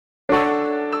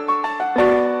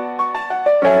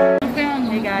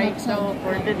guys, so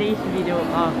for today's video,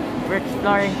 we're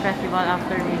exploring festival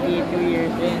after maybe 2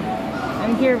 years, and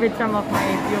I'm here with some of my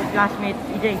few classmates.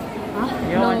 EJ,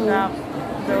 yo, what's up?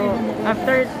 So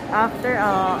after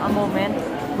a moment,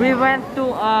 we went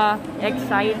to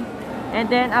Excite, and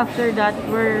then after that,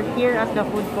 we're here at the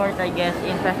food court, I guess,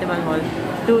 in Festival Mall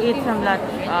to eat some lunch.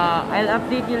 I'll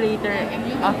update you later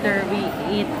after we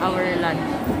eat our lunch.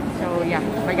 So yeah,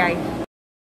 bye guys.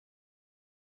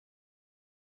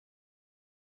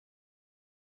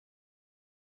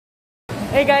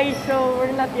 Hey guys, so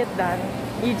we're not yet done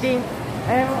eating.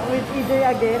 I'm with EJ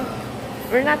again.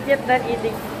 We're not yet done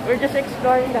eating. We're just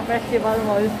exploring the festival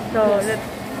mall. So yes,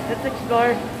 let's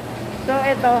explore. So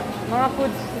ito, mga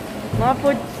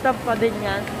food stuff pa din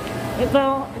yan.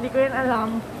 Ito, hindi ko yun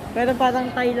alam. Pero parang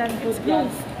Thailand food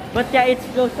yan. But yeah, it's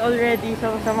closed already.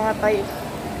 So sa mga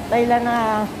Thailand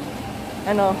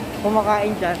na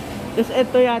kumakain dyan. Tapos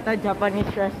ito yata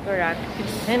Japanese restaurant.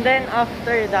 And then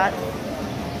after that,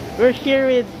 we're here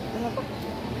with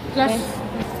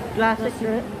classic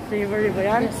savory ba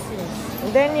yan? Yes, yes.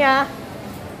 And then yeah,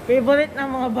 favorite ng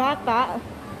mga bata,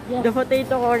 yes, the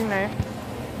potato corner.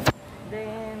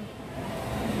 Then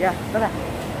yeah, tara.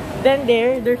 Then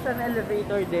there's an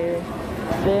elevator there.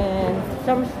 Then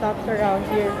some stops around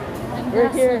here. And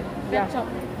we're here, pet shop.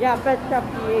 Yeah, pet shop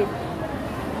PH.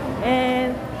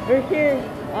 And we're here,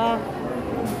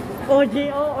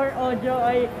 OJO or Ojo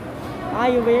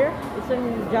eyewear. It's a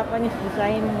Japanese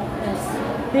design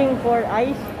thing for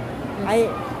eyes.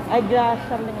 Eyeglass,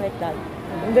 something like that.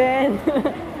 And then,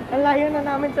 ang layo na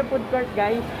namin sa food court,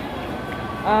 guys.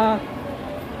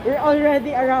 We're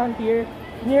already around here,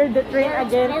 near the train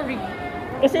again.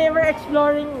 Kasi we're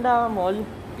exploring the mall.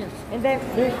 Yes. And then,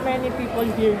 there's many people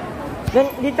here.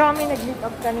 Then, dito kami nag-meet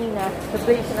up kanina sa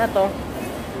place na to.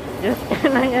 Just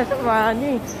na niya sa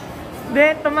money.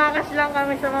 Then, tumakas lang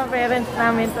kami sa mga parents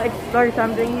namin to explore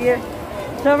something here.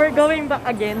 So, we're going back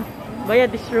again via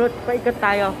this route. Paikot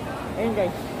tayo. Ayun,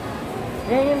 guys.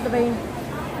 Ayan yung train.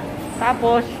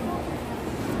 Tapos,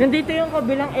 nandito yung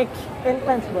kabilang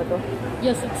entrance ba to?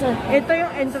 Yes, it's a... Ito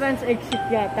yung entrance exit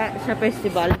yata sa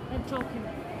festival. And choking.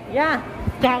 Yeah.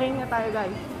 Choking na tayo,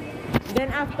 guys.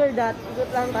 Then, after that,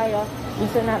 ikot lang tayo.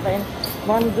 Gusto natin.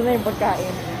 Baka doon na yung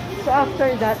pagkain. So,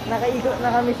 after that, nakaikot na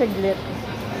kami sa Glit.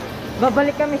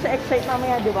 Babalik kami sa Excite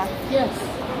mamaya, di ba? Yes.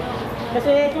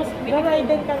 Kasi gagawin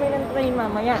din kami ng train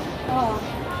mamaya. Oo.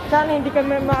 Sana hindi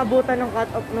kami maabutan ng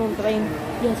cut-off ng train.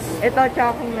 Yes. Ito,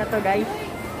 choking na to, guys.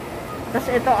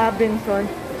 Tapos ito, Abenson.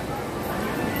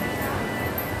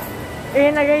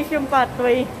 Ayan na, guys, yung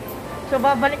pathway. So,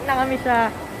 babalik na kami sa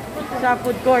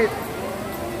food court.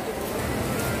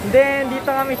 Then, dito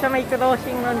kami sa may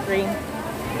crossing ng train.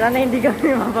 Sana hindi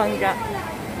kami mabangga.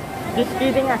 Just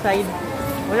kidding aside.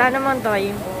 Wala naman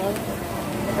time.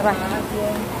 Tara.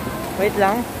 Wait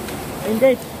lang. And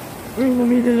guys, we're in the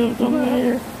middle of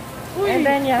somewhere. And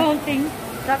then yeah, fountain.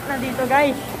 Stop na dito,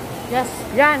 guys. Yes.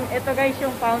 Yan, ito guys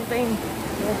yung fountain.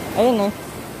 Yes. Ayun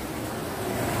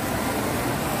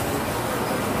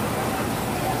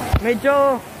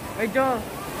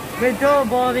Medyo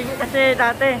boring kasi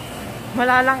dati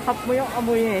malalangkap mo yung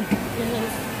amoy eh.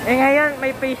 Yes. Eh ngayon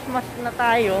may face mask na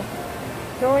tayo.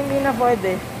 So hindi na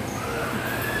pwede.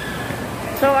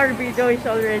 So our video is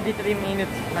already 3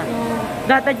 minutes na.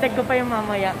 Dadagdag ko pa yung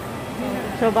mamaya.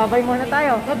 So bye-bye muna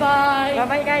tayo. Bye-bye!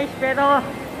 Bye-bye guys! Pero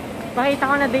pakita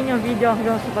ko na din yung video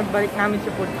hanggang sa pagbalik namin sa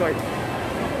food court.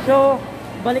 So,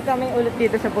 balik kami ulit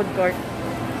dito sa food court.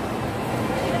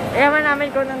 Ewan namin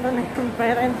kung nandun na yung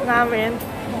parents namin.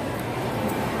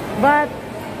 But,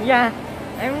 yeah,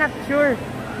 I'm not sure.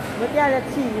 But yeah,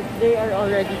 let's see if they are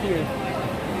already here.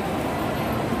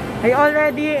 I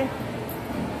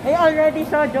already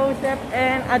saw Joseph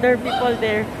and other people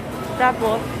there.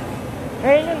 Tapos,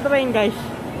 ayun yung train, guys.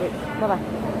 Wait, tara.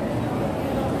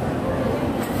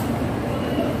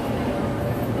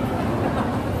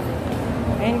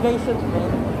 Ayun, guys, yung train.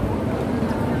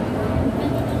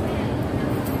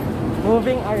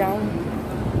 Moving around.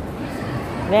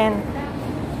 Then,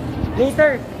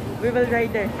 later, we will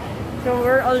ride there. So,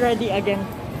 we're already again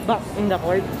back in the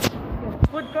court.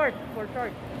 Food court, for short.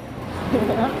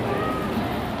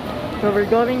 So we're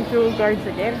going through guards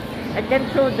again. I can't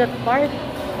show that part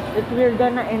that we're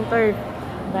gonna enter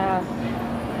the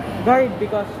guard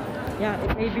because yeah,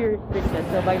 it may be restricted.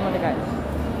 So bye muna guys.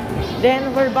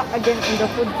 Then we're back again in the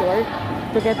food court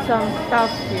to get some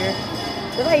stuff here.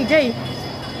 So AJ.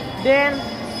 Then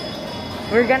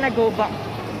we're gonna go back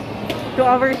to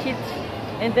our seats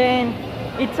and then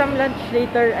eat some lunch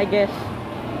later, I guess.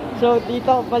 So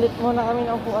dito palit muna kami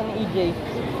ng upuan ni EJ.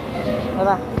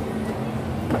 Tara.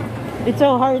 It's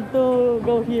so hard to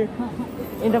go here.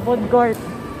 in the food court.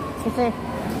 Kasi,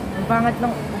 ang pangat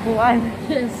ng upuan.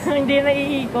 Yes. Hindi na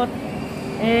iikot.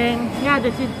 And yeah,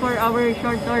 that's it for our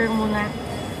short tour muna.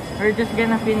 We're just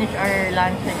gonna finish our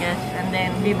lunch, I guess, and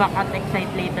then be back at Excite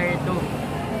later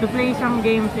to play some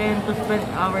games and to spend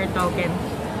our tokens.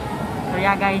 So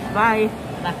yeah guys, bye!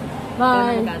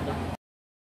 Bye!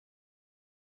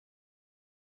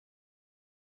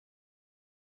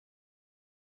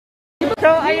 So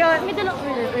ayun,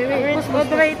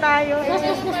 goodbye tayo.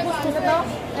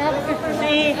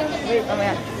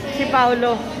 Si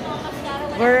Paolo.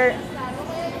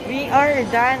 We are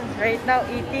done right now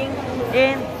eating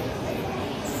in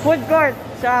food court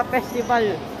sa festival.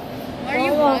 Are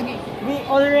you vlogging? We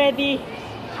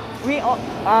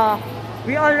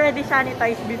already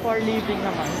sanitized before leaving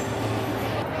naman.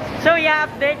 So yeah,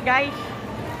 update guys.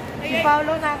 Si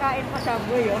Paolo nakain pa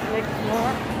Subway, like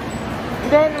more.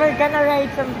 Then we're gonna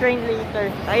ride some train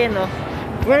later. Ayan oh.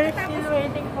 We're still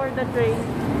waiting for the train.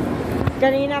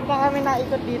 Kanina pa kami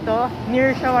naikot dito,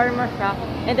 near Shawarma Shack.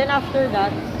 And then after that,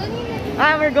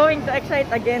 we're going to Excite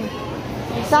again.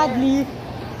 Sadly,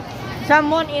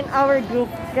 someone in our group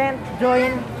can't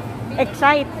join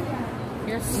Excite.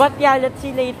 Yes. But yeah, let's see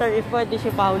later if pwede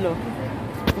si Paolo.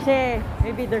 Kasi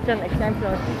maybe there's an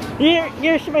exemption.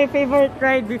 Here's my favorite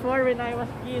ride before when I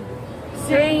was kid.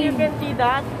 Same. You can see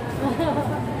that.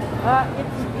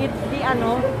 It's the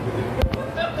ano.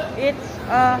 It's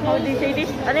how do you say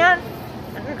this? Ano yan?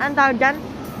 Ang tawag dyan?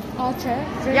 Chair?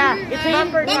 Yeah, it's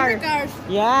bumper car. cars.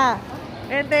 Yeah.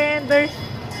 And then there's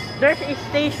a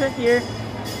station here.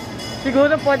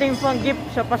 Siguro pwedeng pang gift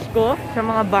sa Pasko sa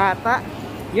mga bata.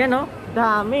 Yan oh,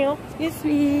 dami oh. Excuse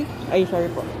me. Ay,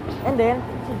 sorry po. And then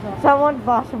someone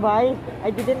passed by. I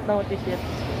didn't notice it.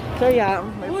 So yeah,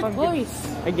 may Good pang boys.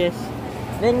 gift, I guess.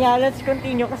 Then yeah, let's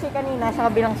continue kasi kanina sa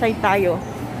kabilang side tayo.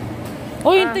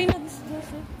 Oh, hintay na si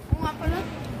Joseph. Oo nga pala.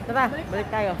 Tara,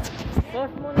 balik tayo.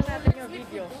 Pause muna natin yung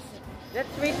video.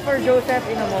 Let's wait for Joseph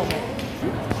in a moment.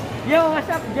 Yo,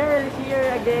 what's up? Gerald is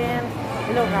here again.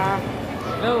 Hello ka.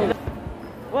 Hello.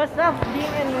 What's up, Dean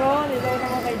and Ron? Hello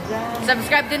naman kay Jan.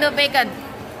 Subscribe to No Bacon.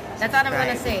 That's all I'm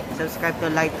gonna say. Subscribe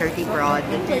to Light 30 Prod.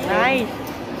 Nice.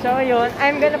 So yun,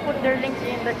 I'm gonna put their links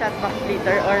in the chat box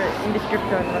later or in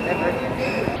description, whatever.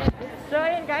 So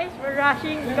ayun guys, we're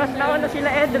rushing because nauna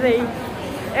sila Edrey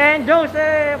and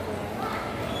Joseph.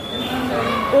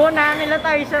 Una nila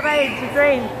tayo sa ride, sa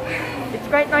train. It's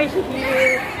quite noisy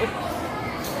here. It's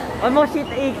almost hit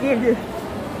a kid.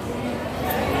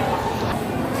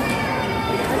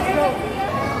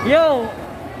 Yo!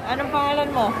 Anong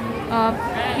pangalan mo?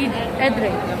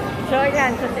 Edre. So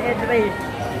yan, so si Edrey.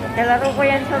 Kalaro ko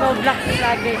yan sa Roblox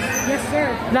lagi. Yes, sir.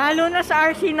 Lalo na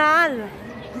sa Arsenal.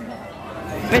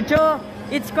 Medyo,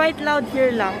 it's quite loud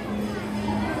here lang.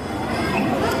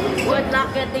 Good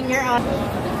luck getting your out.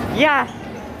 Yeah.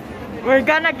 We're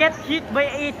gonna get hit by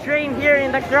a train here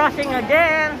in the crossing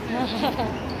again.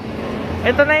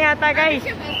 Ito na yata guys.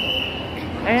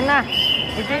 Ayun na.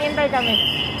 Maghihintay kami.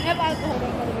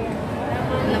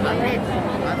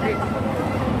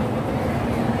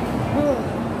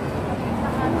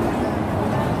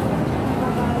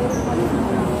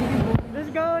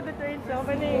 Let's go, the train's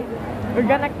opening. We're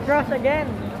gonna cross again.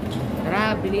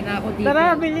 Tara, bili na ako dito.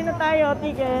 Tara, bili na tayo,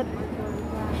 ticket.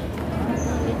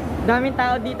 Daming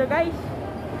tao dito guys.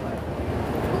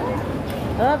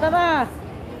 Tara, tara.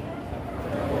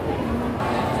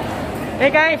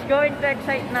 Hey guys, going to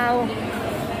Excite now.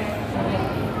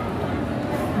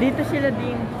 Dito sila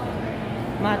din,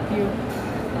 Matthew,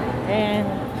 and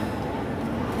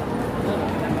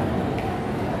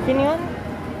sino yun?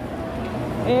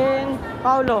 And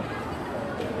Paulo.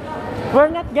 We're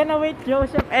not gonna wait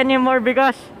Joseph anymore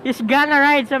because he's gonna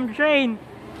ride some train.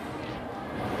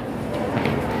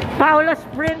 Paulo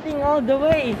sprinting all the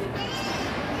way.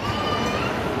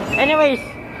 Anyways,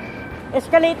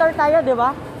 escalator tayo, di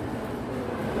ba?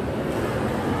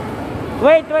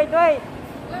 Wait. Where's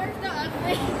the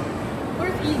other?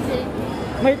 Where's EJ?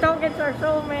 My tokens are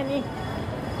so many.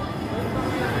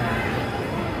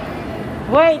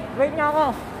 Wait niyo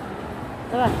ako.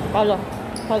 Tara, follow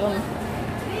me.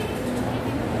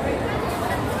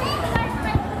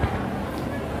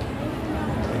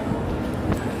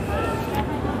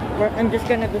 I'm just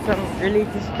gonna do some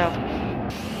religious stuff.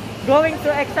 Going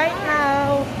to Excite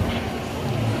now.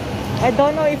 I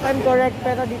don't know if I'm correct,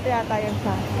 pero dito yata yun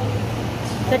sa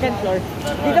second floor.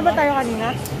 Dito ba tayo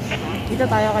kanina? Dito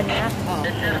tayo kanina? Oo.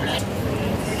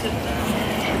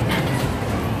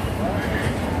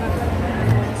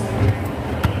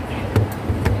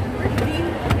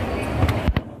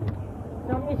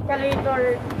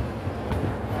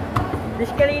 The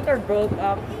escalator broke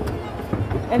up.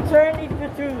 and turn it to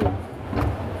true.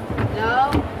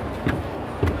 Hello?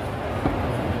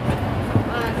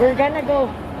 We're gonna go.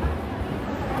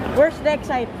 Where's the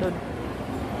Excite, dude?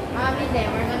 Hindi.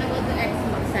 We're gonna go to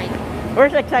Xbox site.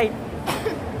 Where's Excite?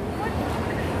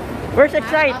 Where's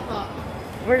Excite? Apo.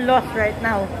 We're lost right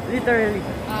now, literally.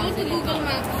 Go to Google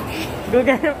Maps.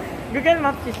 Google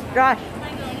Maps is trash.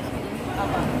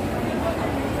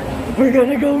 We're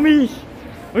gonna go miss.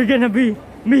 We're gonna be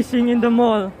missing in the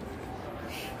mall.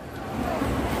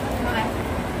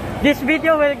 This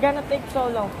video will gonna take so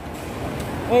long.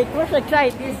 Wait, where's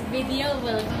Excite? This video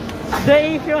will...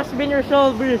 The issue has been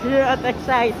resolved here at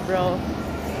Excite, bro.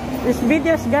 This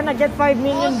video's gonna get 5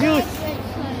 million views.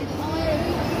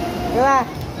 Yeah,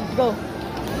 let's go.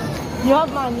 You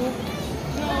have money?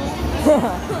 Oh,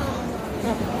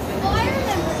 I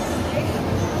remember.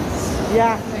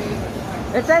 Yeah.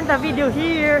 Let's end the video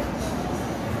here.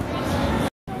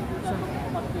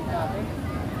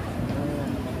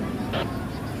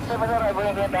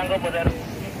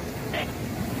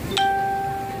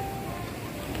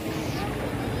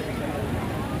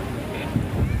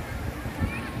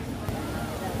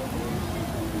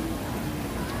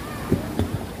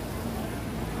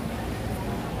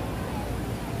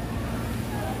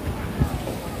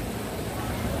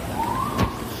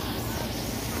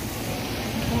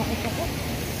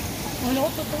 Wala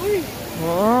ko totoo eh.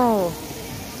 Wow.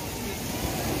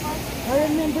 I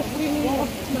remember screaming ako.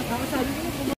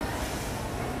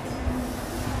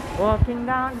 Walking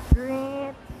down the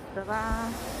street. Tara.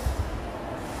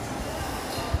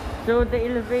 So the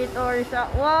elevator is up.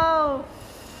 Wow!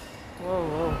 Whoa,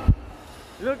 whoa.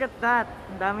 Look at that.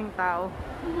 Ang daming tao.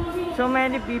 So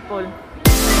many people.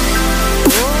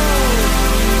 Whoa!